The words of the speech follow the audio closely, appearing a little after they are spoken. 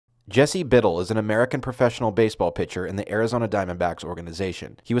Jesse Biddle is an American professional baseball pitcher in the Arizona Diamondbacks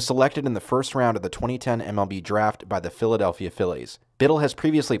organization. He was selected in the first round of the 2010 MLB draft by the Philadelphia Phillies. Biddle has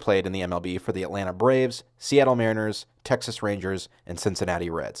previously played in the MLB for the Atlanta Braves, Seattle Mariners, Texas Rangers, and Cincinnati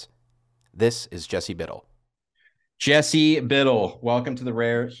Reds. This is Jesse Biddle. Jesse Biddle, welcome to the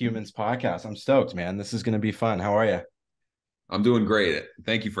Rare Humans podcast. I'm stoked, man. This is going to be fun. How are you? I'm doing great.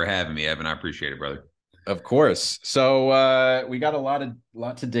 Thank you for having me, Evan. I appreciate it, brother. Of course. So we got a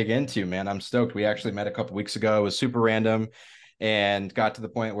lot to dig into, man. I'm stoked. We actually met a couple weeks ago. It was super random and got to the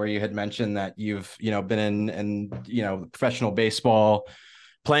point where you had mentioned that you've, been in professional baseball,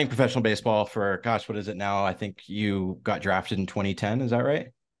 playing professional baseball for, gosh, what is it now? I think you got drafted in 2010. Is that right?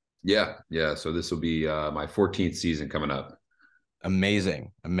 Yeah. So this will be my 14th season coming up.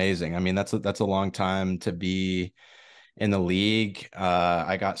 Amazing. I mean, that's a long time to be in the league.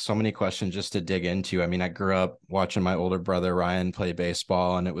 I got so many questions just to dig into. I mean, I grew up watching my older brother Ryan play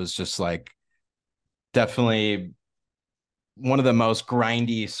baseball, and it was just like definitely one of the most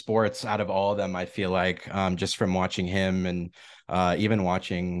grindy sports out of all of them. I feel like just from watching him and even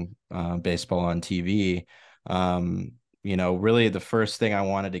watching baseball on TV. Really the first thing I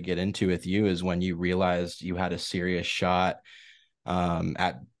wanted to get into with you is when you realized you had a serious shot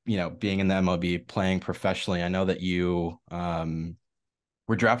at being in the MLB, playing professionally. I know that you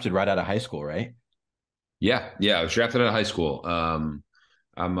were drafted right out of high school, right? Yeah. I was drafted out of high school.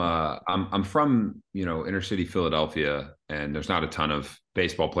 I'm from inner city Philadelphia, and there's not a ton of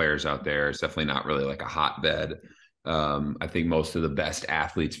baseball players out there. It's definitely not really like a hotbed. I think most of the best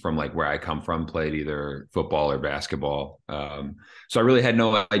athletes from like where I come from played either football or basketball. So I really had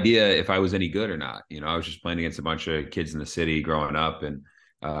no idea if I was any good or not. I was just playing against a bunch of kids in the city growing up, and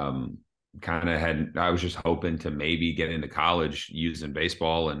I was just hoping to maybe get into college using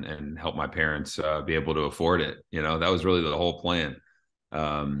baseball and help my parents be able to afford it. That was really the whole plan.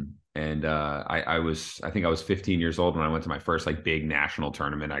 I think I was 15 years old when I went to my first like big national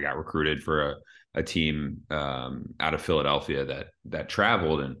tournament. I got recruited for a team out of Philadelphia that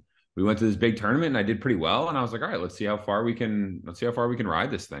traveled, and we went to this big tournament and I did pretty well. And I was like, all right, let's see how far we can ride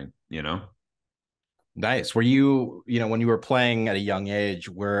this thing. Nice. Were you, when you were playing at a young age,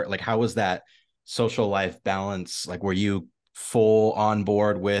 how was that social life balance? Like, were you full on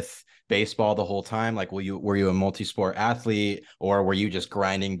board with baseball the whole time? Like, were you a multi-sport athlete, or were you just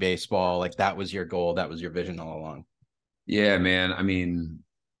grinding baseball? Like, that was your goal, that was your vision all along? Yeah, man. I mean,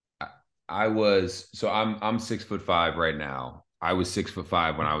 I'm 6'5" right now. I was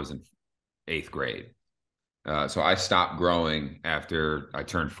 6'5" when I was in eighth grade. So I stopped growing after I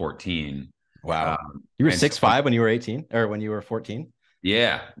turned 14. Wow. Um, You were and so, 6'5" when you were 18, or when you were 14?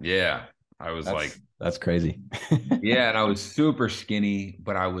 yeah. I was like, That's crazy. yeah, and I was super skinny,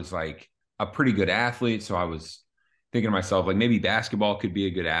 but I was like a pretty good athlete. So I was thinking to myself, like maybe basketball could be a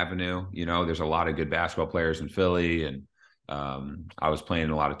good avenue. There's a lot of good basketball players in Philly, and I was playing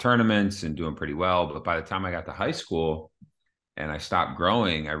in a lot of tournaments and doing pretty well. But by the time I got to high school and I stopped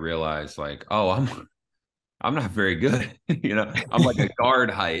growing, I realized like, oh, I'm not very good. I'm like a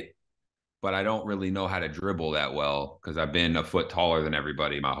guard height, but I don't really know how to dribble that well because I've been a foot taller than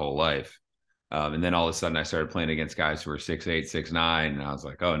everybody my whole life. And then all of a sudden I started playing against guys who were 6'8", 6'9", and I was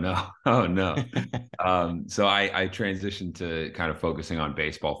like, oh no, oh no. So I transitioned to kind of focusing on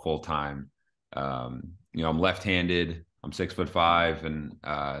baseball full time. I'm left-handed. I'm 6'5",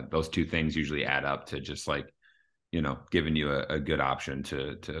 and those two things usually add up to just like, giving you a good option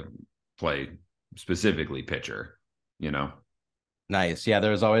to play specifically pitcher, you know. Nice. Yeah,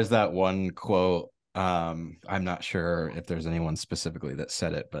 there's always that one quote. I'm not sure if there's anyone specifically that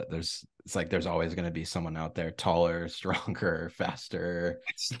said it, but it's like there's always going to be someone out there taller, stronger, faster,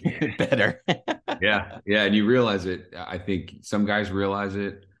 better. Yeah, and you realize it. I think some guys realize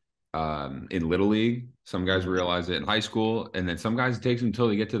it in little league. Some guys realize it in high school, and then some guys it takes them until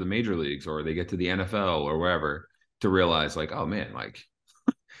they get to the major leagues or they get to the NFL or wherever to realize, like, oh man, like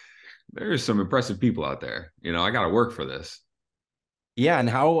there's some impressive people out there. I got to work for this. Yeah, and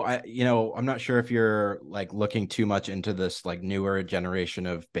I'm not sure if you're like looking too much into this like newer generation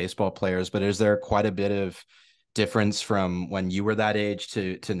of baseball players, but is there quite a bit of difference from when you were that age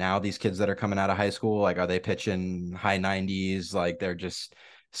to now, these kids that are coming out of high school? Like, are they pitching high 90s, like they're just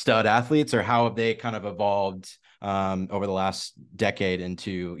stud athletes, or how have they kind of evolved over the last decade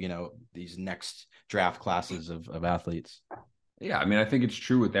into, these next draft classes of athletes? Yeah, I mean, I think it's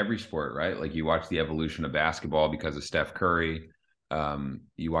true with every sport, right? Like you watch the evolution of basketball because of Steph Curry.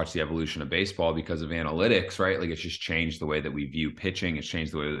 You watch the evolution of baseball because of analytics, right? Like it's just changed the way that we view pitching. It's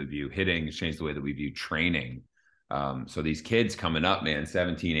changed the way that we view hitting. It's changed the way that we view training. So these kids coming up, man,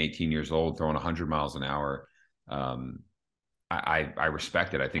 17, 18 years old, throwing 100 miles an hour. I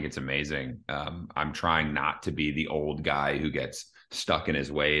respect it. I think it's amazing. I'm trying not to be the old guy who gets stuck in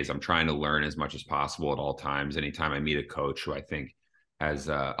his ways. I'm trying to learn as much as possible at all times. Anytime I meet a coach who I think has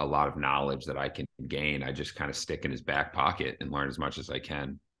a lot of knowledge that I can gain, I just kind of stick in his back pocket and learn as much as I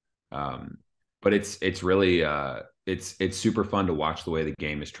can. Um, but it's really it's super fun to watch the way the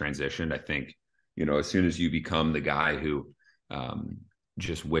game has transitioned. I think, as soon as you become the guy who um,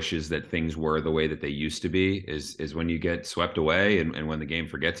 just wishes that things were the way that they used to be is when you get swept away, and when the game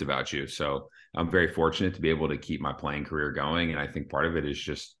forgets about you. So I'm very fortunate to be able to keep my playing career going. And I think part of it is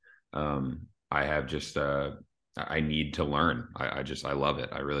just I have just I need to learn. I love it.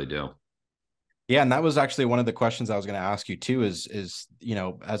 I really do. Yeah, and that was actually one of the questions I was going to ask you too. Is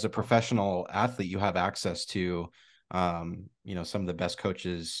as a professional athlete, you have access to some of the best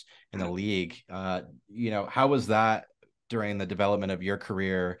coaches in the league. How was that during the development of your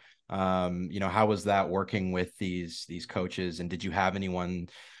career? How was that working with these coaches, and did you have anyone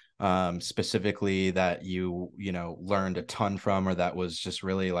specifically that learned a ton from, or that was just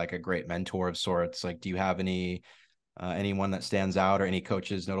really like a great mentor of sorts? Like, do you have anyone that stands out, or any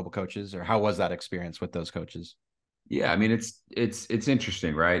coaches, notable coaches, or how was that experience with those coaches? Yeah, I mean it's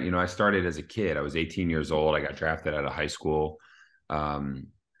interesting, right? I started as a kid. I was 18 years old. I got drafted out of high school. Um,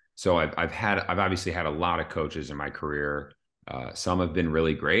 so I've obviously had a lot of coaches in my career. Some have been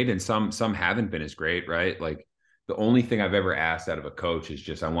really great, and some haven't been as great, right? Like the only thing I've ever asked out of a coach is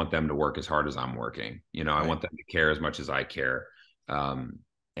just I want them to work as hard as I'm working. I Right. want them to care as much as I care. Um,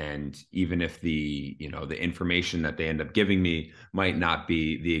 and even if the information that they end up giving me might not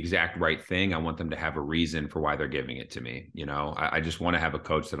be the exact right thing, I want them to have a reason for why they're giving it to me. I just want to have a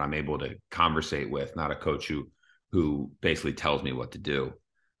coach that I'm able to conversate with, not a coach who basically tells me what to do.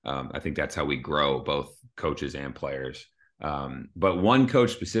 I think that's how we grow, both coaches and players. But one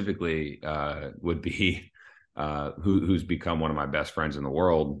coach specifically would be who's become one of my best friends in the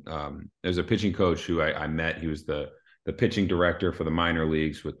world. There's a pitching coach who I met. He was the pitching director for the minor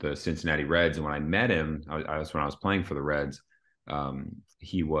leagues with the Cincinnati Reds. And when I met him, I was when I was playing for the Reds.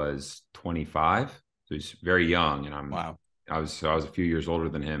 He was 25, so he's very young, and Wow. I was a few years older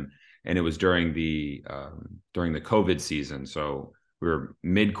than him. And it was during the COVID season, so we were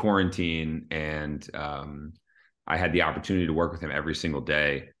mid quarantine, and I had the opportunity to work with him every single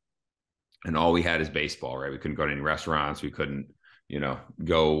day. And all we had is baseball, right? We couldn't go to any restaurants. We couldn't,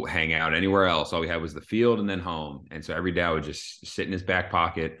 go hang out anywhere else. All we had was the field and then home. And so every day I would just sit in his back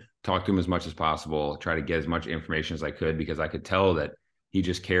pocket, talk to him as much as possible, try to get as much information as I could, because I could tell that he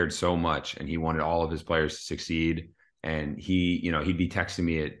just cared so much and he wanted all of his players to succeed. And he'd be texting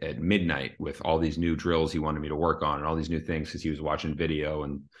me at midnight with all these new drills he wanted me to work on and all these new things because he was watching video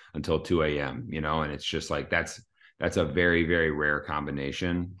and until 2 a.m., and it's just like that's a very, very rare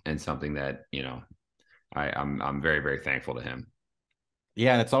combination, and something that, I'm very, very thankful to him.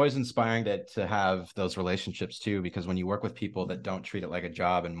 Yeah, and it's always inspiring to have those relationships too, because when you work with people that don't treat it like a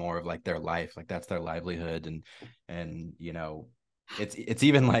job and more of like their life, like that's their livelihood, and it's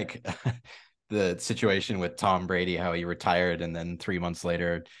even like the situation with Tom Brady, how he retired and then 3 months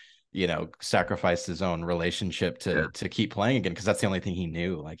later, sacrificed his own relationship Yeah. to keep playing again, because that's the only thing he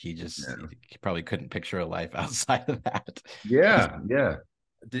knew. Like Yeah. he probably couldn't picture a life outside of that. Does Yeah. Yeah.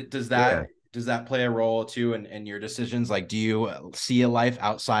 does Yeah. that play a role too in your decisions? Like, do you see a life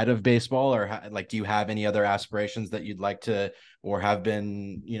outside of baseball, or like, do you have any other aspirations that you'd like to, or have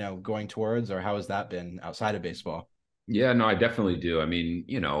been, going towards, or how has that been outside of baseball? Yeah, no, I definitely do. I mean,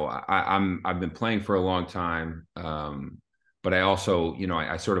 I've been playing for a long time, but I also,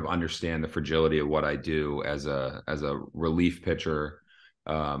 I sort of understand the fragility of what I do as a relief pitcher.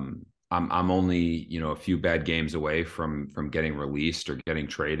 I'm only, a few bad games away from getting released or getting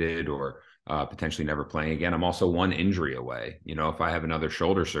traded, or potentially never playing again. I'm also one injury away. If I have another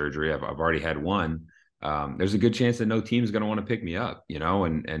shoulder surgery, I've already had one. There's a good chance that no team's going to want to pick me up,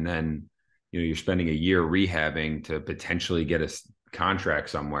 and then you're spending a year rehabbing to potentially get a contract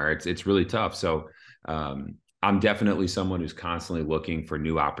somewhere. It's really tough. So I'm definitely someone who's constantly looking for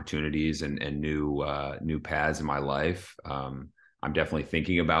new opportunities and new paths in my life. I'm definitely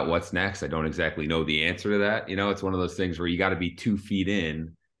thinking about what's next. I don't exactly know the answer to that. It's one of those things where you got to be 2 feet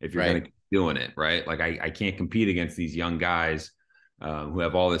in if you're going Right. to keep doing it, right? Like I can't compete against these young guys who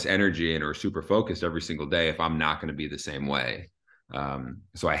have all this energy and are super focused every single day if I'm not going to be the same way.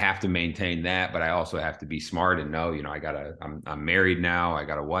 So I have to maintain that, but I also have to be smart and know, I'm married now. I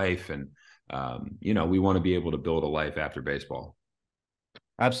got a wife, and, we want to be able to build a life after baseball.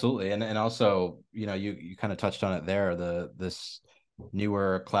 Absolutely. And also, you kind of touched on it there, this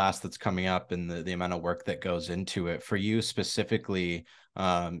newer class that's coming up and the amount of work that goes into it for you specifically.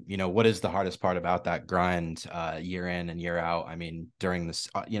 What is the hardest part about that grind, year in and year out? I mean, during this,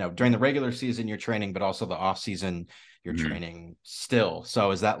 during the regular season, you're training, but also the off season, you're Mhm. training still. So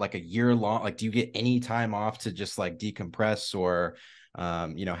is that like a year long? Like, do you get any time off to just like decompress, or,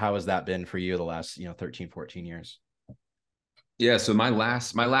 how has that been for you the last, 13, 14 years? Yeah, so my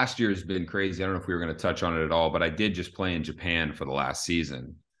last year has been crazy. I don't know if we were going to touch on it at all, but I did just play in Japan for the last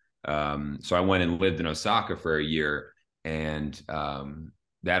season. So I went and lived in Osaka for a year, and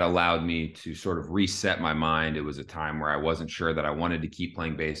that allowed me to sort of reset my mind. It was a time where I wasn't sure that I wanted to keep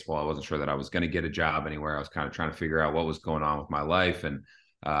playing baseball. I wasn't sure that I was going to get a job anywhere. I was kind of trying to figure out what was going on with my life, and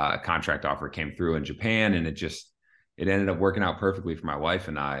a contract offer came through in Japan, and it ended up working out perfectly for my wife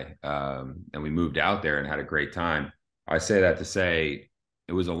and I, and we moved out there and had a great time. I say that to say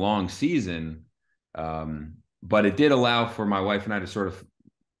it was a long season, but it did allow for my wife and I to sort of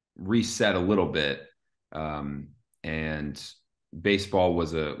reset a little bit. And baseball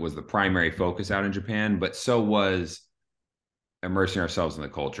was the primary focus out in Japan, but so was immersing ourselves in the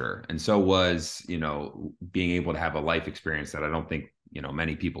culture, and so was being able to have a life experience that I don't think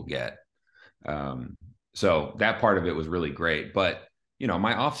many people get. Um, so that part of it was really great. But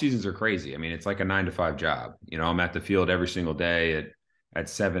my off seasons are crazy. I mean, it's like a 9 to 5 job. I'm at the field every single day at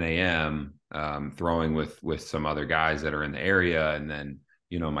 7 a.m. Throwing with some other guys that are in the area, and then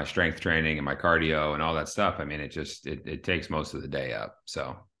my strength training and my cardio and all that stuff. I mean, it takes most of the day up.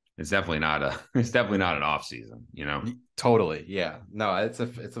 So it's definitely not a it's definitely not an off season. Totally. Yeah. No, it's a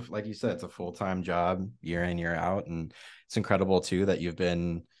like you said, it's a full-time job year in, year out. And it's incredible too that you've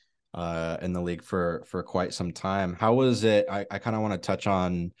been in the league for quite some time. How was it? I kind of want to touch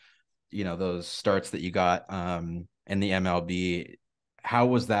on, those starts that you got in the MLB. How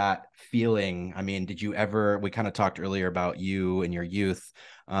was that feeling? I mean, did you ever, we kind of talked earlier about you and your youth,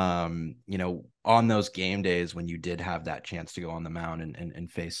 on those game days when you did have that chance to go on the mound and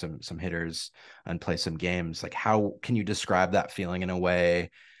face some hitters and play some games. Like, how can you describe that feeling in a way,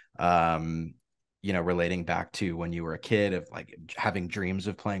 relating back to when you were a kid, of like having dreams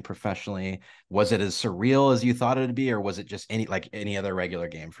of playing professionally? Was it as surreal as you thought it'd be, or was it just any other regular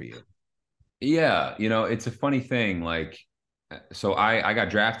game for you? Yeah, it's a funny thing. Like, so I got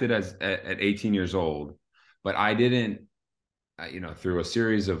drafted at 18 years old, but I didn't. Through a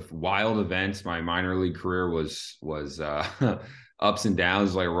series of wild events, my minor league career was ups and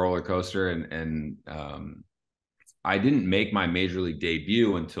downs like a roller coaster, and I didn't make my major league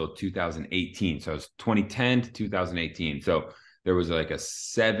debut until 2018. So it was 2010 to 2018. So there was like a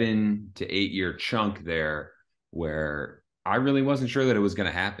 7 to 8 year chunk there where I really wasn't sure that it was going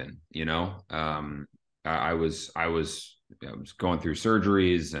to happen. I was going through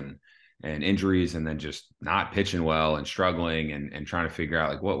surgeries and injuries, and then just not pitching well and struggling and trying to figure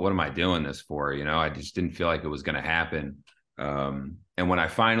out like what am I doing this for? I just didn't feel like it was going to happen. And when I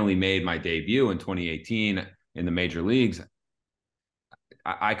finally made my debut in 2018 in the major leagues,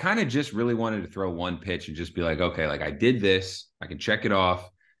 I kind of just really wanted to throw one pitch and just be like, okay, like I did this, I can check it off.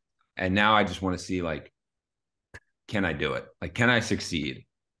 And now I just want to see, like, can I do it? Like, can I succeed?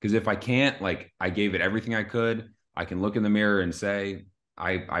 Because if I can't, like, I gave it everything I could. I can look in the mirror and say,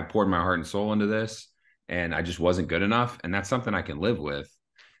 I poured my heart and soul into this, and I just wasn't good enough. And that's something I can live with.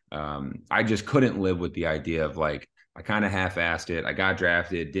 I just couldn't live with the idea of like, I kind of half-assed it. I got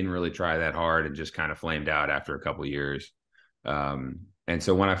drafted, didn't really try that hard, and just kind of flamed out after a couple of years. And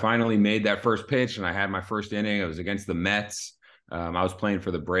so when I finally made that first pitch and I had my first inning, it was against the Mets. I was playing for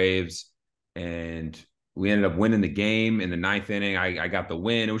the Braves, and we ended up winning the game in the ninth inning. I got the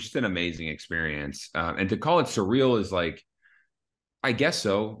win. It was just an amazing experience. And to call it surreal is like, I guess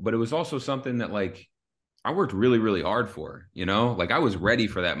so, but it was also something that like I worked really, really hard for, like I was ready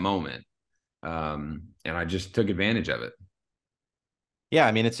for that moment. And I just took advantage of it. Yeah,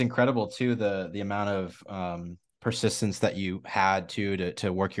 I mean, it's incredible too, the amount of persistence that you had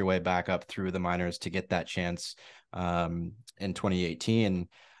to work your way back up through the minors to get that chance in 2018.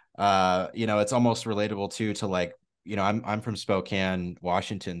 It's almost relatable too to like, I'm from Spokane,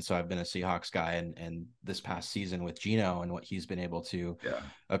 Washington, so I've been a Seahawks guy, and this past season with Gino and what he's been able to Yeah.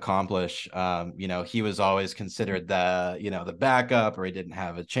 accomplish, he was always considered the backup, or he didn't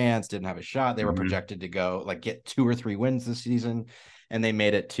have a chance, didn't have a shot. They were Mm-hmm. projected to go like get 2 or 3 wins this season, and they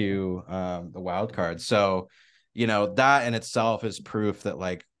made it to the wild card. So, that in itself is proof that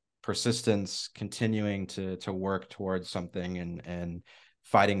like persistence, continuing to work towards something, and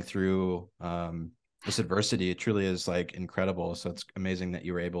fighting through this adversity, it truly is like incredible. So it's amazing that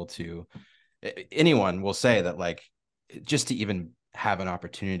you were able to. Anyone will say that like just to even have an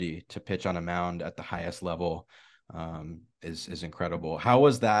opportunity to pitch on a mound at the highest level, is incredible. How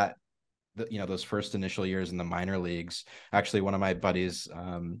was that? Those first initial years in the minor leagues. Actually, one of my buddies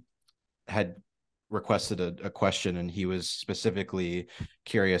had requested a question, and he was specifically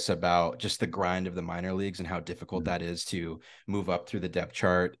curious about just the grind of the minor leagues and how difficult that is to move up through the depth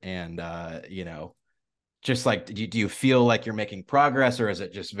chart. And just like, do you feel like you're making progress, or is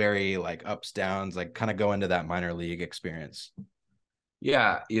it just very like ups, downs? Like, kind of go into that minor league experience.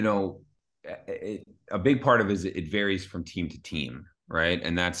 Yeah, a big part of it is it varies from team to team, right?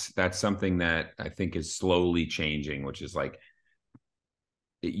 And that's something that I think is slowly changing, which is like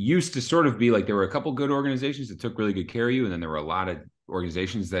it used to sort of be like there were a couple good organizations that took really good care of you, and then there were a lot of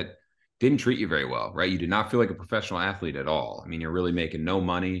organizations that didn't treat you very well, right? You did not feel like a professional athlete at all. I mean, you're really making no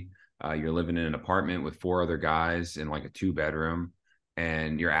money. You're living in an apartment with four other guys in like a 2-bedroom,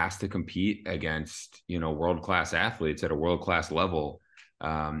 and you're asked to compete against, world-class athletes at a world-class level.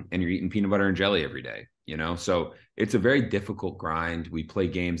 And you're eating peanut butter and jelly every day, so it's a very difficult grind. We play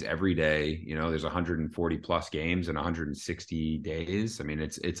games every day. There's 140 plus games in 160 days. I mean,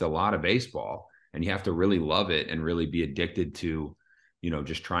 it's a lot of baseball, and you have to really love it and really be addicted to,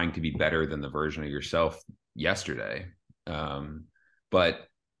 just trying to be better than the version of yourself yesterday. But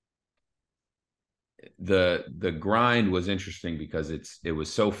the grind was interesting because it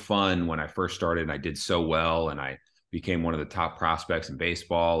was so fun when I first started, and I did so well, and I became one of the top prospects in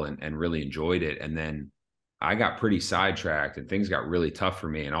baseball and really enjoyed it. And then I got pretty sidetracked and things got really tough for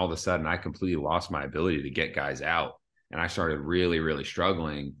me. And all of a sudden I completely lost my ability to get guys out. And I started really, really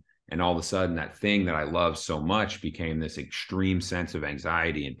struggling. And all of a sudden that thing that I loved so much became this extreme sense of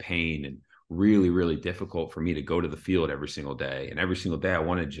anxiety and pain, and really, really difficult for me to go to the field every single day. And every single day I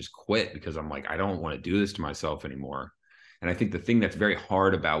wanted to just quit because I'm like, I don't want to do this to myself anymore. And I think the thing that's very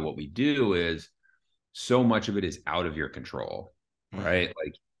hard about what we do is so much of it is out of your control, right?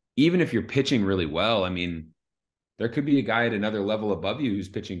 Like, even if you're pitching really well, I mean, there could be a guy at another level above you who's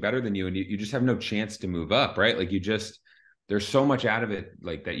pitching better than you, and you just have no chance to move up, right? Like, there's so much out of it,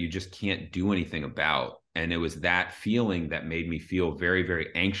 like, that you just can't do anything about. And it was that feeling that made me feel very, very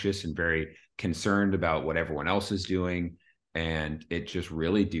anxious and very concerned about what everyone else is doing. And it just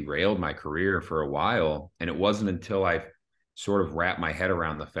really derailed my career for a while. And it wasn't until I sort of wrapped my head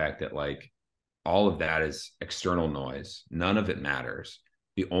around the fact that, like, all of that is external noise. None of it matters.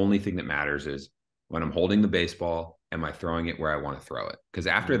 The only thing that matters is when I'm holding the baseball, am I throwing it where I want to throw it? Because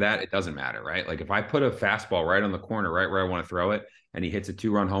after that, it doesn't matter, right? Like, if I put a fastball right on the corner, right where I want to throw it, and he hits a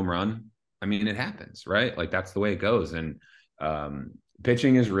 2-run home run, I mean, it happens, right? Like, that's the way it goes. And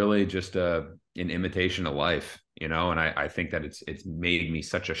pitching is really just an imitation of life, and I think that it's made me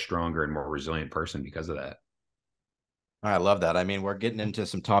such a stronger and more resilient person because of that. I love that. I mean, we're getting into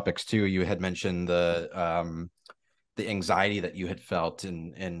some topics too. You had mentioned the anxiety that you had felt,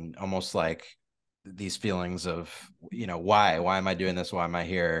 and almost like these feelings of, why am I doing this? Why am I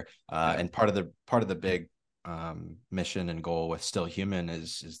here? And part of the big mission and goal with Still Human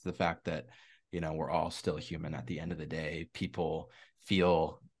is the fact that, we're all still human at the end of the day. People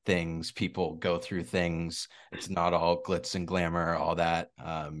feel things, people go through things. It's not all glitz and glamour, all that.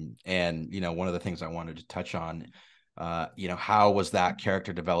 And one of the things I wanted to touch on, how was that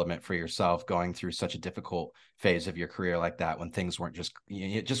character development for yourself going through such a difficult phase of your career like that, when things weren't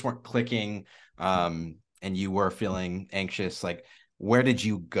just weren't clicking, and you were feeling anxious? Like, where did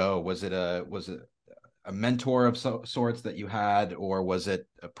you go? Was it a mentor of sorts that you had, or was it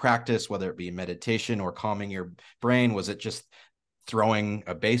a practice, whether it be meditation or calming your brain? Was it just throwing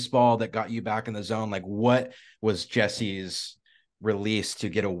a baseball that got you back in the zone? Like, what was Jesse's release to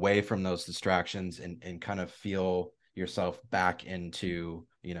get away from those distractions and kind of feel yourself back into,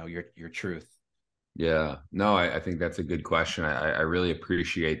 your truth? Yeah, no, I think that's a good question. I really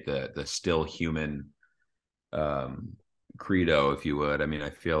appreciate the Still Human credo, if you would. I mean,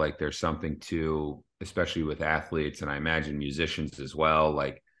 I feel like there's something to, especially with athletes, and I imagine musicians as well,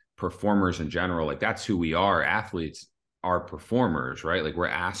 like performers in general, like that's who we are. Athletes are performers, right? Like, we're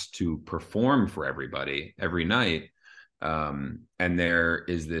asked to perform for everybody every night. And there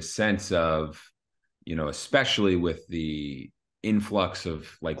is this sense of, especially with the influx of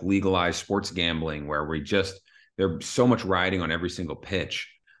like legalized sports gambling, where there's so much riding on every single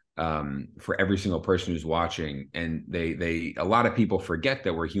pitch, for every single person who's watching. And a lot of people forget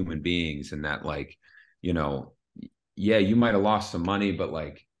that we're human beings, and that, like, yeah, you might have lost some money, but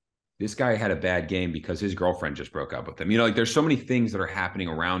like, this guy had a bad game because his girlfriend just broke up with him. Like, there's so many things that are happening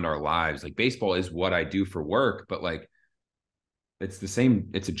around our lives. Like, baseball is what I do for work, but like, it's the same.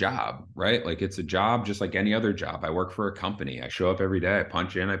 It's a job, right? Like, it's a job just like any other job. I work for a company. I show up every day. I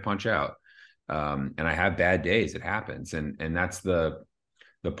punch in, I punch out. And I have bad days. It happens. And that's the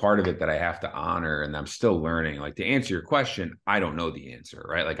the part of it that I have to honor and I'm still learning. Like, to answer your question, I don't know the answer,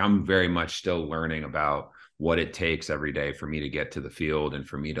 right? Like, I'm very much still learning about what it takes every day for me to get to the field and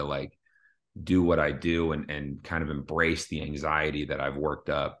for me to like do what I do and kind of embrace the anxiety that I've worked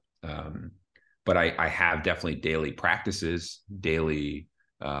up. But I have definitely daily practices, daily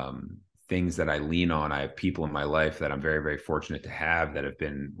things that I lean on. I have people in my life that I'm very, very fortunate to have that have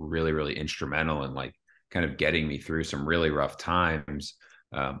been really, really instrumental in like kind of getting me through some really rough times.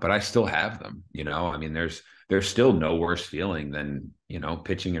 But I still have them, you know. I mean, there's still no worse feeling than, you know,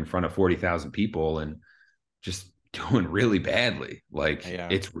 pitching in front of 40,000 people and just doing really badly. Like, Yeah.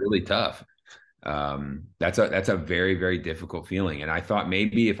 it's really tough. That's a very, very difficult feeling. And I thought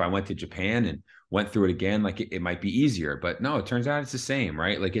maybe if I went to Japan and went through it again, like it might be easier, but no, it turns out it's the same,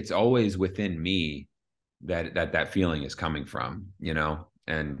 right? Like, it's always within me that feeling is coming from, you know.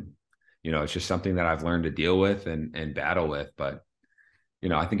 And you know, it's just something that I've learned to deal with and battle with. But you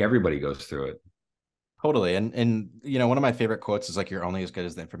know, I think everybody goes through it. Totally. And you know, one of my favorite quotes is like, you're only as good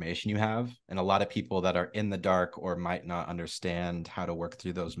as the information you have. And a lot of people that are in the dark or might not understand how to work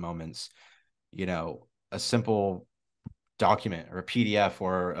through those moments, you know, a simple document or a PDF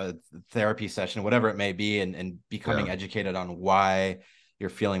or a therapy session, whatever it may be, and becoming Yeah. educated on why you're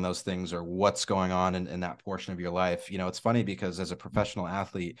feeling those things or what's going on in that portion of your life. You know, it's funny because as a professional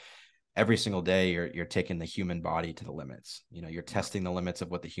athlete, every single day you're taking the human body to the limits. You know, you're testing the limits of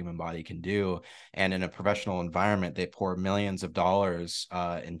what the human body can do. And in a professional environment, they pour millions of dollars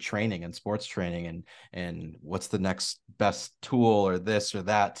in training and sports training, and what's the next best tool or this or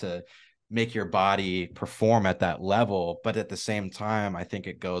that to make your body perform at that level. But at the same time, I think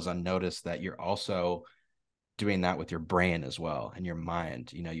it goes unnoticed that you're also doing that with your brain as well and your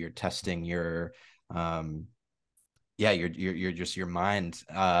mind. You know, you're testing your yeah, you're just your mind.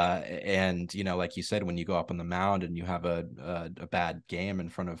 And you know, like you said, when you go up on the mound and you have a bad game in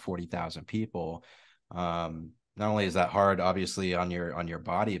front of 40,000 people, not only is that hard, obviously, on your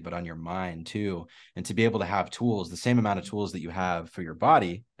body, but on your mind too. And to be able to have tools, the same amount of tools that you have for your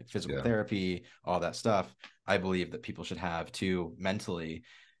body, like physical Yeah. therapy, all that stuff, I believe that people should have too mentally,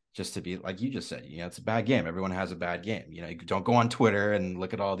 just to be like you just said, you know, it's a bad game. Everyone has a bad game. You know, you don't go on Twitter and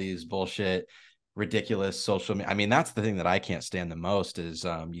look at all these bullshit, ridiculous social media. I mean, that's the thing that I can't stand the most is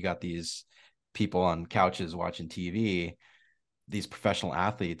you got these people on couches watching TV, these professional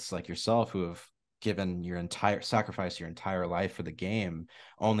athletes like yourself who have given your entire sacrifice your entire life for the game,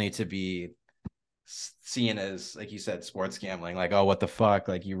 only to be seen as, like you said, sports gambling. Like, oh, what the fuck,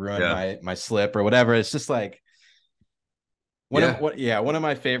 like you ruined Yeah. my slip or whatever. It's just like Yeah. one of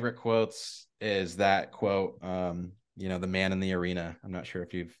my favorite quotes is that quote, you know, the man in the arena. I'm not sure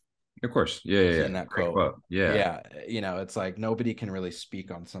if you've Of course. Yeah. Yeah. seen Yeah. that Great quote. quote. Yeah. Yeah, you know, it's like nobody can really speak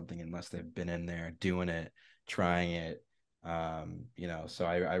on something unless they've been in there doing it, trying it. You know, so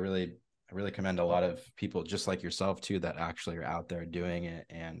I really commend a lot of people just like yourself too that actually are out there doing it.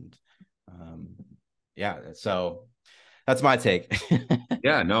 And um, yeah, so that's my take.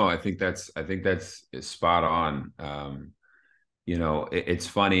 Yeah. No, I think that's spot on. You know, it's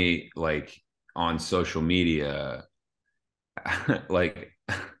funny, like on social media, like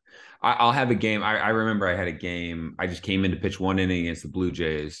I'll have a game. I remember I had a game. I just came in to pitch one inning against the Blue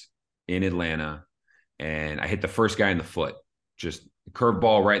Jays in Atlanta, and I hit the first guy in the foot, just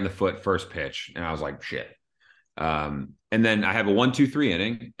curveball right in the foot, first pitch, and I was like, shit. And then I have a 1-2-3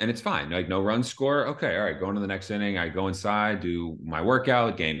 inning, and it's fine. Like, no run score. Okay, all right, going to the next inning. I go inside, do my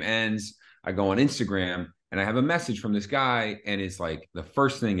workout. Game ends. I go on Instagram, and I have a message from this guy, and it's like the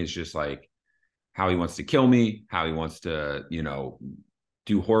first thing is just like how he wants to kill me, how he wants to, you know,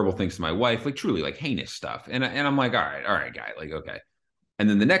 do horrible things to my wife, like truly like heinous stuff. And I'm like, all right, guy, like, okay. And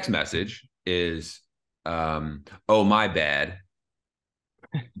then the next message is, oh, my bad,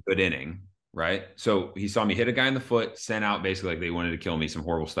 good inning, right? So he saw me hit a guy in the foot, sent out basically like they wanted to kill me, some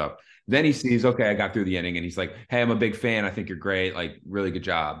horrible stuff. Then he sees, okay, I got through the inning, and he's like, hey, I'm a big fan. I think you're great, like really good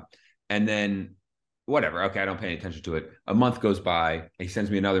job. And then whatever, okay, I don't pay any attention to it. A month goes by, and he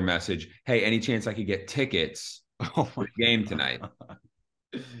sends me another message. Hey, any chance I could get tickets Oh for my the game tonight? God.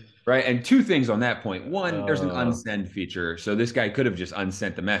 Right. And two things on that point. One, there's an Uh, unsend feature. So this guy could have just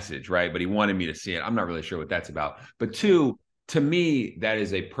unsent the message, right? But he wanted me to see it. I'm not really sure what that's about. But two, to me, that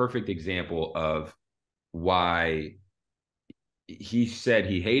is a perfect example of why he said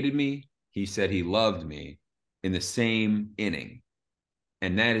he hated me. He said he loved me in the same inning.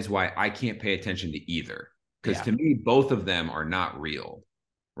 And that is why I can't pay attention to either. Because yeah, to me, both of them are not real,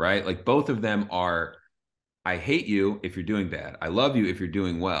 right? Like, both of them are, I hate you if you're doing bad. I love you if you're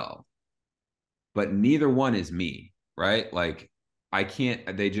doing well, but neither one is me, right? Like, I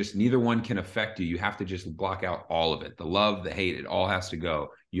can't, they just, neither one can affect you. You have to just block out all of it. The love, the hate, it all has to go.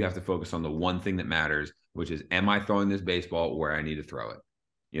 You have to focus on the one thing that matters, which is, am I throwing this baseball where I need to throw it?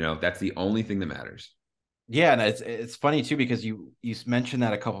 That's the only thing that matters. Yeah, and it's funny too because you mentioned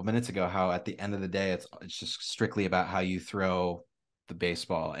that a couple minutes ago how at the end of the day it's just strictly about how you throw the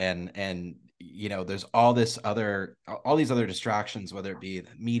baseball and there's all these other distractions, whether it be the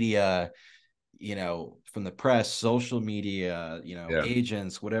media, from the press, social media, Yeah.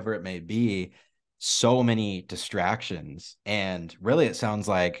 agents, whatever it may be, so many distractions. And really it sounds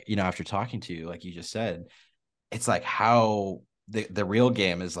like, after talking to you, like you just said, it's like how the real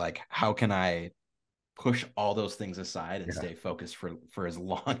game is like, how can I push all those things aside and Yeah. stay focused for as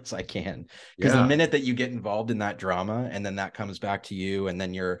long as I can. Because the Yeah. minute that you get involved in that drama and then that comes back to you and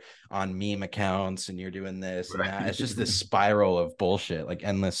then you're on meme accounts and you're doing this and Right. that, it's just this spiral of bullshit, like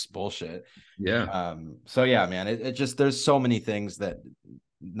endless bullshit. Yeah. So yeah, man, it just, there's so many things that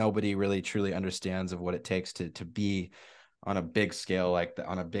nobody really truly understands of what it takes to be on a big scale, like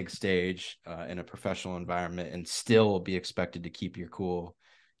on a big stage, in a professional environment and still be expected to keep your cool,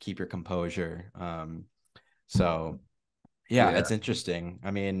 keep your composure. So yeah, Yeah. it's interesting.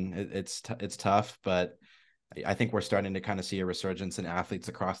 I mean, it's tough, but I think we're starting to kind of see a resurgence in athletes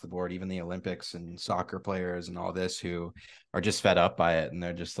across the board, even the Olympics and soccer players and all this, who are just fed up by it, and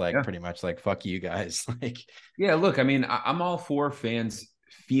they're just like Yeah. pretty much like, "Fuck you guys." Like, Yeah. Look, I mean, I'm all for fans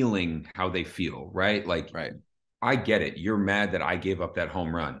feeling how they feel, right? Like, right. I get it. You're mad that I gave up that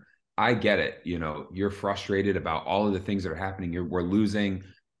home run. I get it. You're frustrated about all of the things that are happening. We're losing.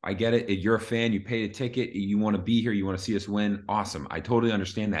 I get it. You're a fan. You paid a ticket. You want to be here. You want to see us win. Awesome. I totally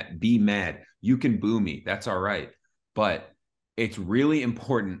understand that. Be mad. You can boo me. That's all right. But it's really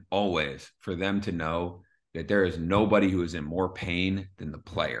important always for them to know that there is nobody who is in more pain than the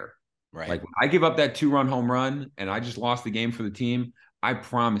player. Right. Like, when I give up that 2-run home run and I just lost the game for the team, I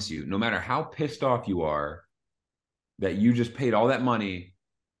promise you, no matter how pissed off you are, that you just paid all that money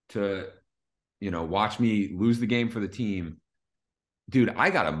to, watch me lose the game for the team. Dude, I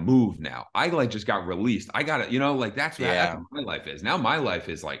gotta move now. I like just got released. I gotta, like that's Yeah. what my life is. Now my life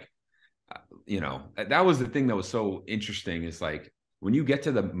is like, that was the thing that was so interesting is like when you get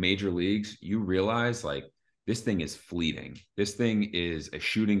to the major leagues, you realize like this thing is fleeting. This thing is a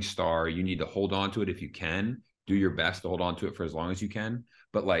shooting star. You need to hold on to it if you can. Do your best to hold on to it for as long as you can.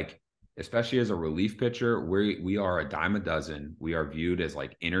 But like, especially as a relief pitcher, we are a dime a dozen. We are viewed as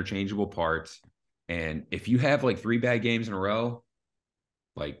like interchangeable parts. And if you have like 3 bad games in a row,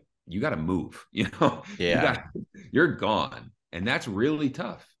 like you got to move. You Yeah. got you're gone, and that's really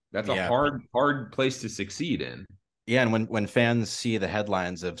tough. That's a Yeah. hard place to succeed in. Yeah, and when fans see the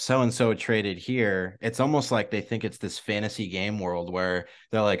headlines of so and so traded here, it's almost like they think it's this fantasy game world where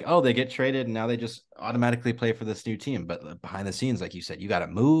they're like, "Oh, they get traded and now they just automatically play for this new team." But behind the scenes, like you said, you got to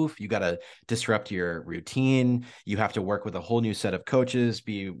move, you got to disrupt your routine, you have to work with a whole new set of coaches,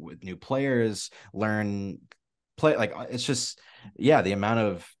 be with new players, learn play. Like it's just, yeah, the amount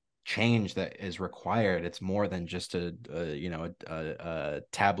of change that is required, it's more than just a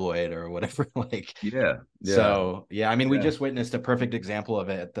tabloid or whatever. Like, Yeah, yeah, so yeah, I mean, we yeah. just witnessed a perfect example of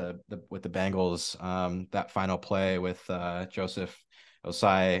it at the with the Bengals. That final play with Joseph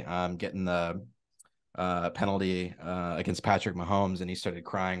Osai getting the penalty against Patrick Mahomes, and he started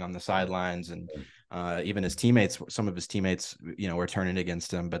crying on the sidelines, and even his teammates, some of his teammates, were turning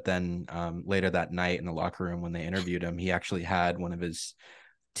against him. But then later that night in the locker room when they interviewed him, he actually had one of his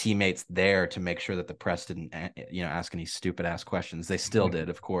teammates there to make sure that the press didn't ask any stupid ass questions. They still did,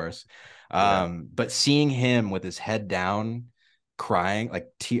 of course. Yeah. But seeing him with his head down crying,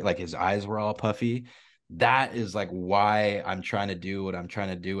 like his eyes were all puffy, that is like why I'm trying to do what I'm trying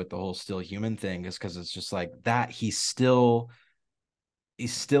to do with the whole still human thing, is because it's just like that he's still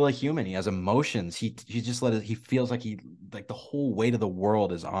a human. He has emotions. He just let it, he feels like like the whole weight of the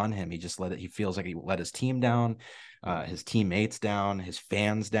world is on him. He feels like he let his team down, his teammates down, his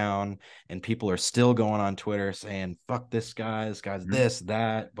fans down, and people are still going on Twitter saying, "Fuck this guy's Mhm. this,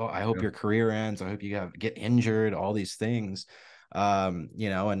 that. Well, I hope Yeah. your career ends. I hope you get injured, all these things."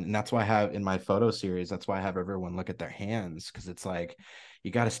 And that's why I have in my photo series, that's why I have everyone look at their hands, because it's like you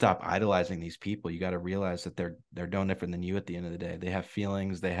got to stop idolizing these people. You got to realize that they're no different than you at the end of the day. They have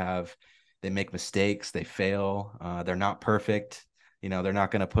feelings, they make mistakes, they fail. They're not perfect. They're not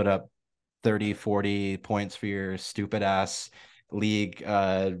going to put up 30, 40 points for your stupid ass league,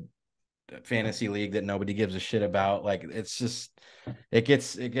 fantasy league that nobody gives a shit about. Like, it's just, it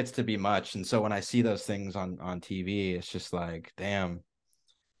gets to be much. And so when I see those things on TV, it's just like, damn.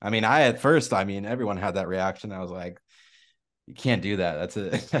 I mean, at first, I mean, everyone had that reaction. I was like, You can't do that.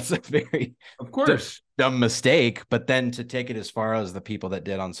 That's a very Of course. dumb mistake. But then to take it as far as the people that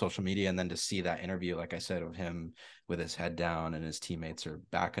did on social media, and then to see that interview, like I said, of him with his head down and his teammates are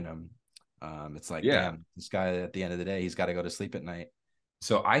backing him, it's like, Yeah. damn, this guy at the end of the day, he's got to go to sleep at night.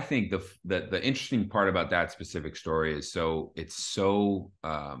 So I think the interesting part about that specific story is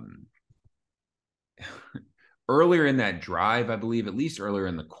earlier in that drive, I believe, at least earlier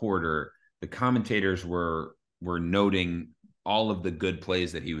in the quarter, the commentators were noting all of the good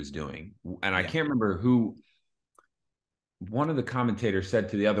plays that he was doing. And I can't remember who, one of the commentators said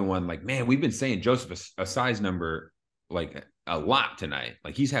to the other one, like, man, we've been saying Joseph a size number like a lot tonight.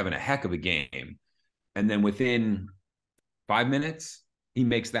 Like he's having a heck of a game. And then within 5 minutes, he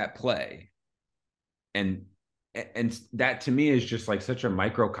makes that play. And that to me is just like such a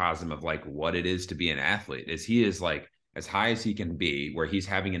microcosm of like what it is to be an athlete. Is he is like as high as he can be, where he's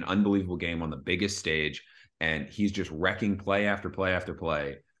having an unbelievable game on the biggest stage and he's just wrecking play after play after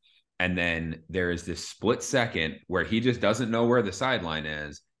play. And then there is this split second where he just doesn't know where the sideline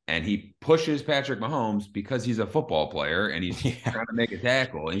is. And he pushes Patrick Mahomes because he's a football player and he's trying to make a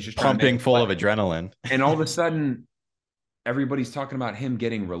tackle. And he's just pumping full of adrenaline. And all of a sudden, everybody's talking about him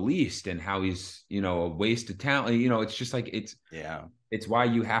getting released and how he's, a waste of talent. It's just like, it's why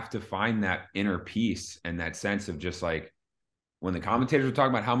you have to find that inner peace and that sense of just like when the commentators were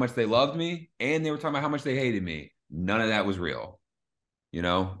talking about how much they loved me and they were talking about how much they hated me, none of that was real.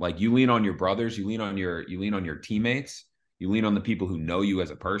 Like you lean on your brothers, you lean on your teammates, you lean on the people who know you as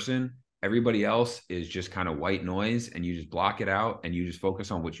a person. Everybody else is just kind of white noise and you just block it out and you just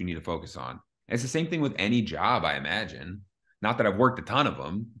focus on what you need to focus on. And it's the same thing with any job, I imagine. Not that I've worked a ton of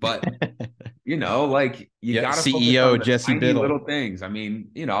them, but like you got to focus CEO on the Jesse tiny Biddle. little things. I mean,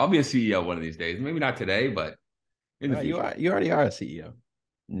 I'll be a CEO one of these days. Maybe not today, but in the future. You already are a CEO.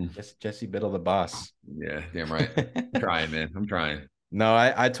 Jesse Biddle, the boss. Yeah, damn right. I'm trying, man. I'm trying. No,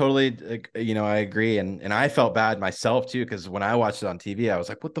 I totally, I agree. And I felt bad myself too. Cause when I watched it on TV, I was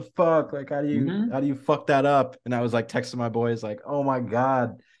like, what the fuck? Like, how do you fuck that up? And I was like, texting my boys like, oh my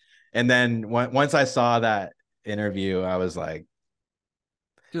God. And then once I saw that interview, I was like,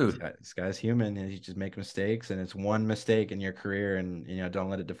 dude, this guy's human and he just make mistakes. And it's one mistake in your career and, don't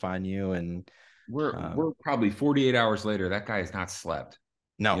let it define you. And we're probably 48 hours later. That guy has not slept.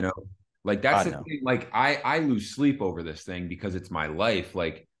 No, like that's the thing. Like I lose sleep over this thing because it's my life.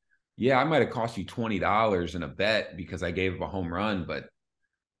 Like, yeah, I might have cost you $20 in a bet because I gave up a home run, but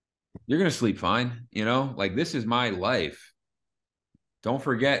you're going to sleep fine. Like this is my life. Don't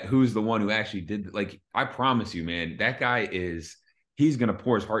forget who's the one who actually did. Like, I promise you, man, that guy he's going to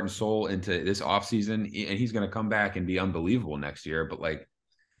pour his heart and soul into this offseason and he's going to come back and be unbelievable next year. But like,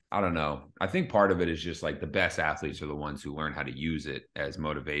 I don't know. I think part of it is just like the best athletes are the ones who learn how to use it as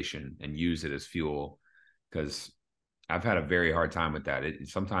motivation and use it as fuel. Because I've had a very hard time with that.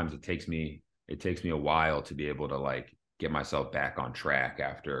 Sometimes it takes me a while to be able to like get myself back on track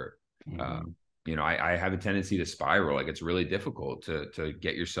after, I have a tendency to spiral. Like it's really difficult to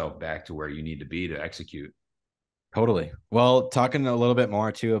get yourself back to where you need to be to execute. Totally. Well, talking a little bit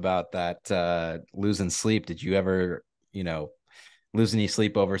more too about that losing sleep. Did you ever, lose any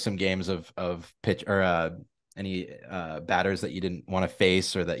sleep over some games of pitch or any batters that you didn't want to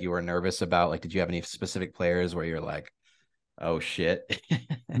face or that you were nervous about? Like, did you have any specific players where you're like, oh shit?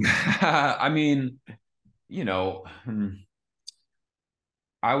 I mean,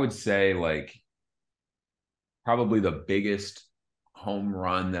 I would say like probably the biggest home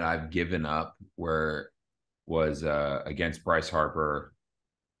run that I've given up was against Bryce Harper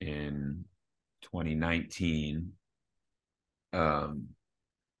in 2019.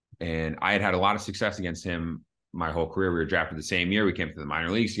 And I had a lot of success against him my whole career. We were drafted the same year. We came to the minor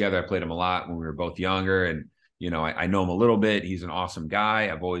leagues together. I played him a lot when we were both younger. And, I know him a little bit. He's an awesome guy.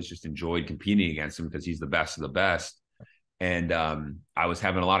 I've always just enjoyed competing against him because he's the best of the best. And I was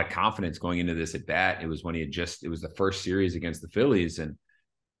having a lot of confidence going into this at bat. It was when it was the first series against the Phillies. And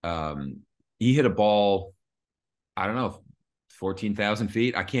he hit a ball, I don't know, 14,000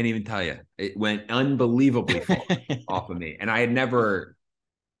 feet. I can't even tell you. It went unbelievably far off of me. And I had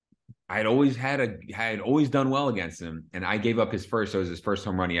always done well against him. And I gave up his first. So it was his first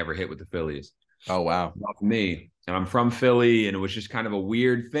home run he ever hit with the Phillies. Oh, wow. Off me. And I'm from Philly. And it was just kind of a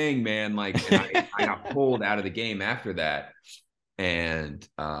weird thing, man. Like, and I got pulled out of the game after that. And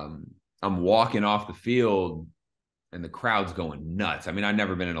I'm walking off the field and the crowd's going nuts. I mean, I've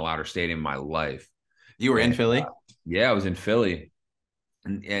never been in a louder stadium in my life. You were in Philly? Yeah, I was in Philly.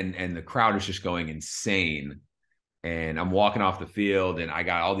 And the crowd is just going insane. And I'm walking off the field and I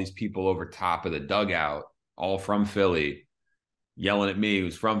got all these people over top of the dugout, all from Philly, yelling at me,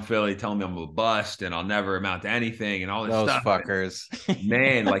 who's from Philly, telling me I'm a bust and I'll never amount to anything and all this Those stuff. fuckers.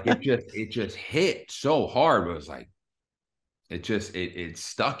 Man, like it just hit so hard. But it was like it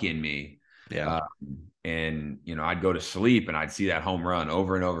stuck in me. Yeah, Um, and I'd go to sleep and I'd see that home run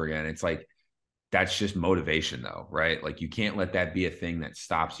over and over again. It's like that's just motivation, though, right? Like you can't let that be a thing that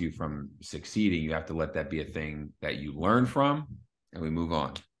stops you from succeeding. You have to let that be a thing that you learn from, and we move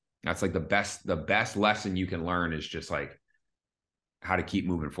on. That's like the best lesson you can learn is just like how to keep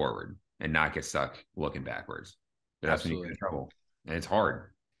moving forward and not get stuck looking backwards. But that's when you get absolutely. in trouble, and it's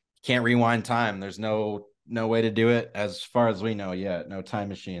hard. Can't rewind time. There's no way to do it as far as we know yet. No time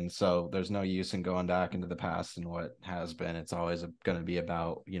machine. So there's no use in going back into the past and what has been. It's always going to be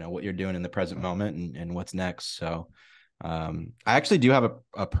about, what you're doing in the present moment and what's next. So I actually do have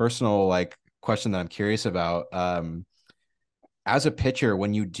a personal like question that I'm curious about. As a pitcher,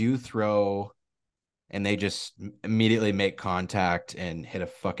 when you do throw and they just immediately make contact and hit a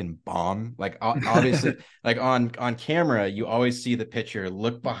fucking bomb. Like obviously, like on camera, you always see the pitcher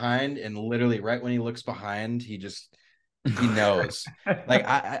look behind, and literally right when he looks behind, he knows. Like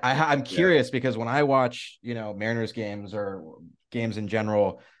I'm Yeah. curious because when I watch Mariners games or games in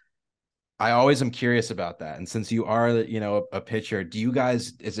general, I always am curious about that. And since you are a pitcher, do you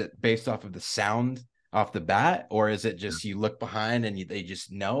guys is it based off of the sound off the bat, or is it just you look behind and they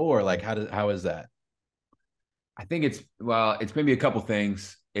just know, or like how is that? I think it's maybe a couple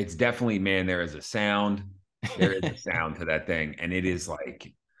things. It's definitely, man, there is a sound. There is a sound to that thing. And it is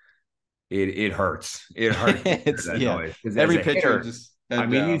like it hurts. It hurts to hear It's that noise. Because as every a pitcher hitter, just I head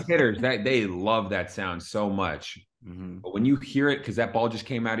mean, down. these hitters that they love that sound so much. Mhm. But when you hear it, because that ball just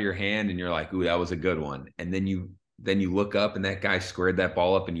came out of your hand and you're like, ooh, that was a good one. And then you look up and that guy squared that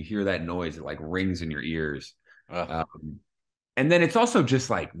ball up and you hear that noise, it like rings in your ears. Ugh. Um, and then it's also just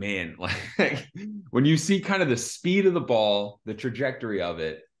like, man, like when you see kind of the speed of the ball, the trajectory of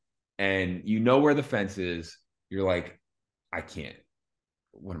it, and you know where the fence is, you're like, I can't.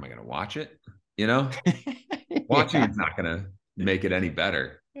 What am I going to watch it? You know, watching Yeah. it's not going to make it any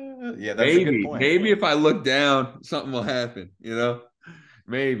better. Yeah, that's a good point. Maybe if I look down, something will happen,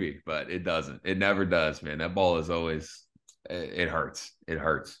 maybe, but it doesn't. It never does, man. That ball is always, it hurts. It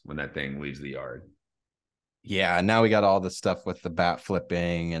hurts when that thing leaves the yard. Yeah, now we got all the stuff with the bat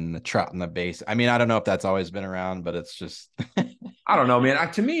flipping and the trot in the base. I mean, I don't know if that's always been around, but it's just I don't know,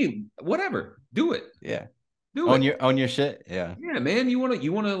 man. To me, whatever, do it, yeah. do Own it. your shit. Yeah. Yeah, man. You want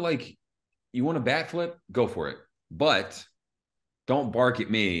to bat flip, go for it. But don't bark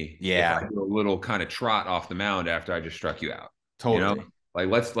at me if I Yeah, do a little kind of trot off the mound after I just struck you out. You know, totally.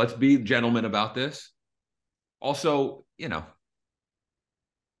 like let's be gentlemen about this. Also,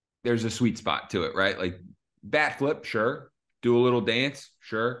 there's a sweet spot to it, right? Like bat flip, sure. Do a little dance,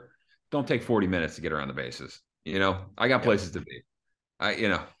 sure. Don't take 40 minutes to get around the bases. I got Yep. places to be.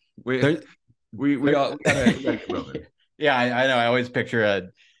 We There, we gotta get moving. yeah, I know. I always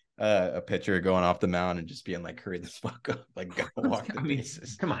picture a pitcher going off the mound and just being like, hurry the fuck up, like go walk the I mean,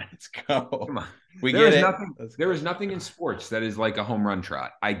 bases. come on. Let's go. Come on. We There get is it. nothing. Let's There go. is nothing in sports that is like a home run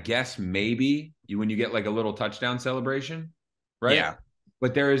trot. I guess maybe when you get like a little touchdown celebration, right? Yeah,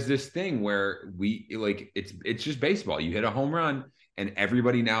 But there is this thing where it's just baseball. You hit a home run and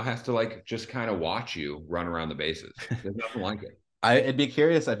everybody now has to like just kind of watch you run around the bases. There's nothing like it. I'd be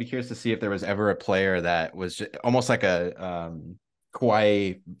curious. I'd be curious to see if there was ever a player that was just, almost like a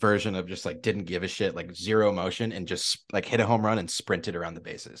Kawhi version of just like didn't give a shit, like zero motion, and just like hit a home run and sprinted around the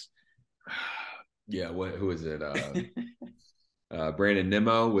bases. Yeah, who is it? Brandon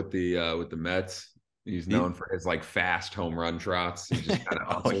Nimmo with the Mets. He's known for his like fast home run trots. He just kind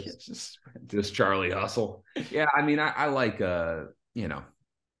of Oh yeah, hustles. Just Charlie Hustle. Yeah, I mean, I like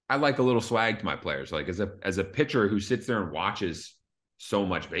I like a little swag to my players. Like as a pitcher who sits there and watches so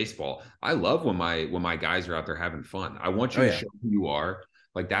much baseball, I love when my guys are out there having fun. I want oh you to yeah, show who you are.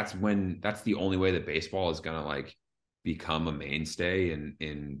 Like that's the only way that baseball is gonna like become a mainstay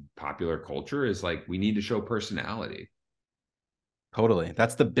in popular culture is like we need to show personality. totally.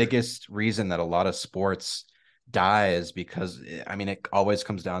 That's the biggest reason that a lot of sports die is because I mean it always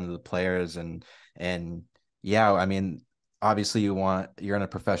comes down to the players and yeah, I mean obviously you're in a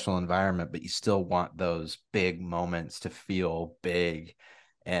professional environment, but you still want those big moments to feel big.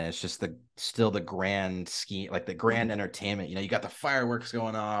 And it's just still the grand scheme, like the grand entertainment. You got the fireworks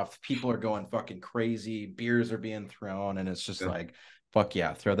going off, people are going fucking crazy, beers are being thrown, and it's just Yeah. like, fuck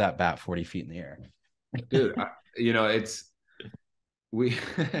yeah, throw that bat 40 feet in the air. Dude, it's we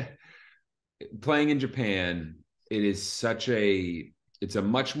playing in Japan, it's a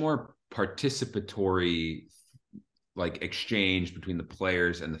much more participatory like exchange between the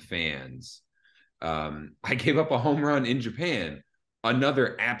players and the fans. I gave up a home run in Japan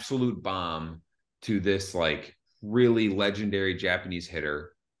another absolute bomb to this like really legendary Japanese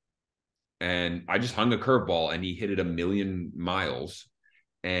hitter. And I just hung a curveball and he hit it a million miles.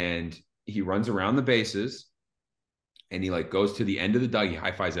 And he runs around the bases and he like goes to the end of the dugout. He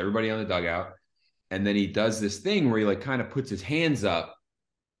high fives everybody on the dugout. And then he does this thing where he like kind of puts his hands up.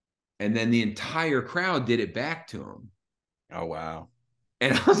 And then the entire crowd did it back to him. Oh, wow.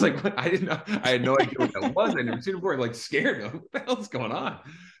 And I was like, what? I didn't know. I had no idea what that was. I never seen it before. Like scared him. What the hell is going on?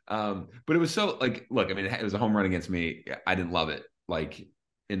 But it was so like, look, I mean, it was a home run against me. I didn't love it. Like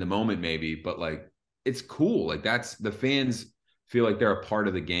in the moment, maybe, but like it's cool. Like that's the fans feel like they're a part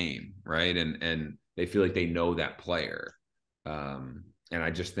of the game, right? And they feel like they know that player. And I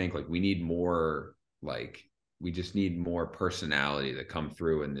just think like we just need more personality to come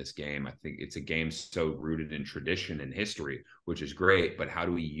through in this game. I think it's a game so rooted in tradition and history, which is great. But how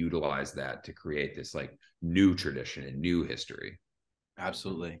do we utilize that to create this like new tradition and new history?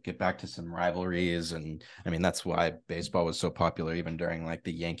 Absolutely. Get back to some rivalries. And I mean, that's why baseball was so popular even during like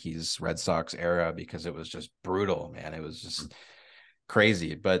the Yankees Red Sox era, because it was just brutal, man. It was just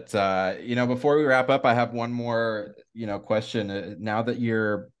crazy. But before we wrap up, I have one more, question. Now that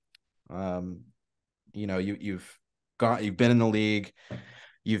you're you've been in the league,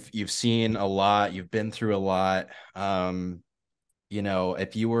 you've seen a lot, you've been through a lot.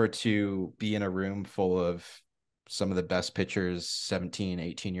 If you were to be in a room full of some of the best pitchers, 17,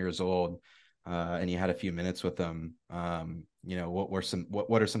 18 years old, and you had a few minutes with them, what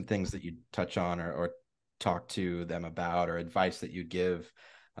are some things that you'd touch on or talk to them about, or advice that you'd give?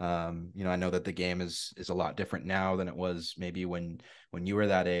 I know that the game is a lot different now than it was maybe when you were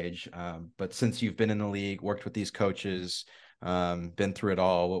that age. But since you've been in the league, worked with these coaches, been through it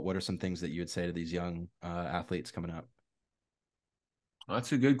all, what are some things that you would say to these young athletes coming up? Well,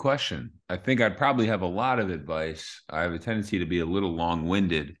 that's a good question. I think I'd probably have a lot of advice. I have a tendency to be a little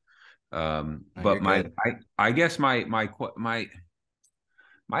long-winded. No, you're But good. I guess my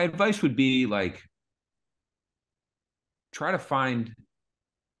advice would be like try to find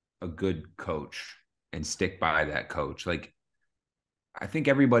a good coach and stick by that coach. Like I think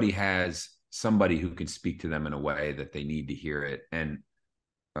everybody has somebody who can speak to them in a way that they need to hear it. And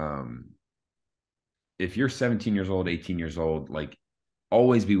um, if you're 17 years old, 18 years old, like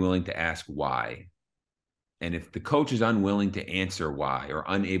always be willing to ask why. And if the coach is unwilling to answer why or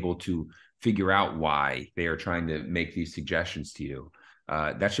unable to figure out why they are trying to make these suggestions to you,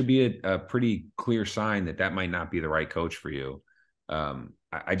 that should be a pretty clear sign that that might not be the right coach for you.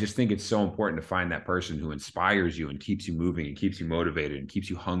 I just think it's so important to find that person who inspires you and keeps you moving and keeps you motivated and keeps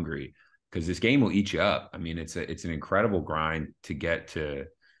you hungry, because this game will eat you up. I mean, it's an incredible grind to get to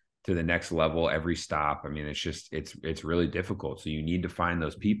the next level every stop. I mean, it's really difficult. So you need to find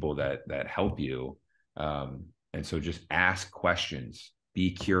those people that help you. And so just ask questions,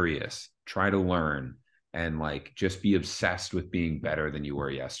 be curious, try to learn, and like just be obsessed with being better than you were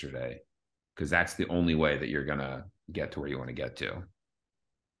yesterday, because that's the only way that you're gonna get to where you want to get to.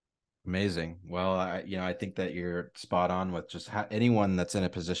 Amazing. Well, I think that you're spot on with just anyone that's in a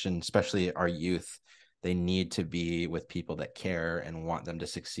position, especially our youth. They need to be with people that care and want them to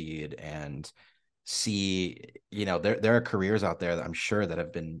succeed, and see, there are careers out there that I'm sure that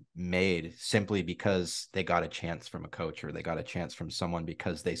have been made simply because they got a chance from a coach, or they got a chance from someone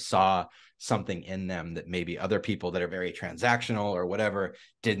because they saw something in them that maybe other people that are very transactional or whatever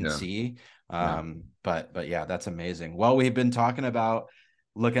didn't Yeah. see. Yeah. But yeah, that's amazing. Well, we've been talking about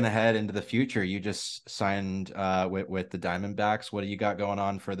looking ahead into the future. You just signed with the Diamondbacks. What do you got going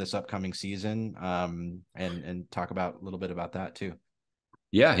on for this upcoming season? And talk about a little bit about that too.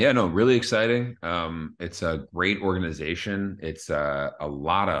 Yeah, no, really exciting. It's a great organization. It's a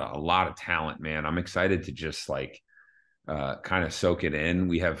lot of talent, man. I'm excited to just like kind of soak it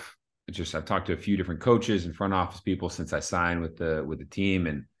in. I've talked to a few different coaches and front office people since I signed with the team,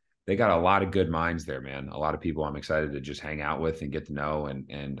 and they got a lot of good minds there, man. A lot of people I'm excited to just hang out with and get to know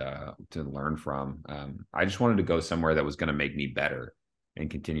and to learn from. I just wanted to go somewhere that was going to make me better and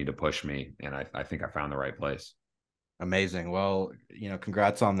continue to push me, and I think I found the right place. Amazing. Well,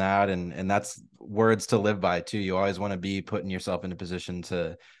 congrats on that. And that's words to live by too. You always want to be putting yourself in a position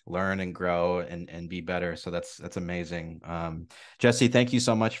to learn and grow and be better. So that's amazing. Jesse, thank you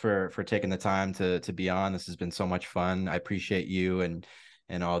so much for taking the time to be on. This has been so much fun. I appreciate you and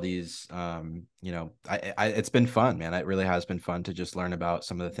all these, it's been fun, man. It really has been fun to just learn about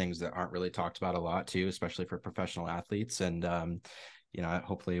some of the things that aren't really talked about a lot too, especially for professional athletes. And,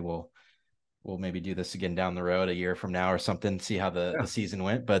 hopefully we'll maybe do this again down the road a year from now or something, see how the Yeah. season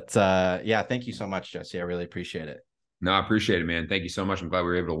went. But yeah, thank you so much, Jesse. I really appreciate it. No, I appreciate it, man. Thank you so much. I'm glad we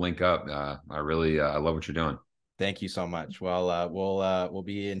were able to link up. I really, I love what you're doing. Thank you so much. Well, we'll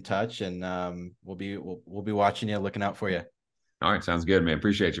be in touch, and we'll be watching you, looking out for you All right, sounds good, man.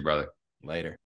 Appreciate you, brother. later.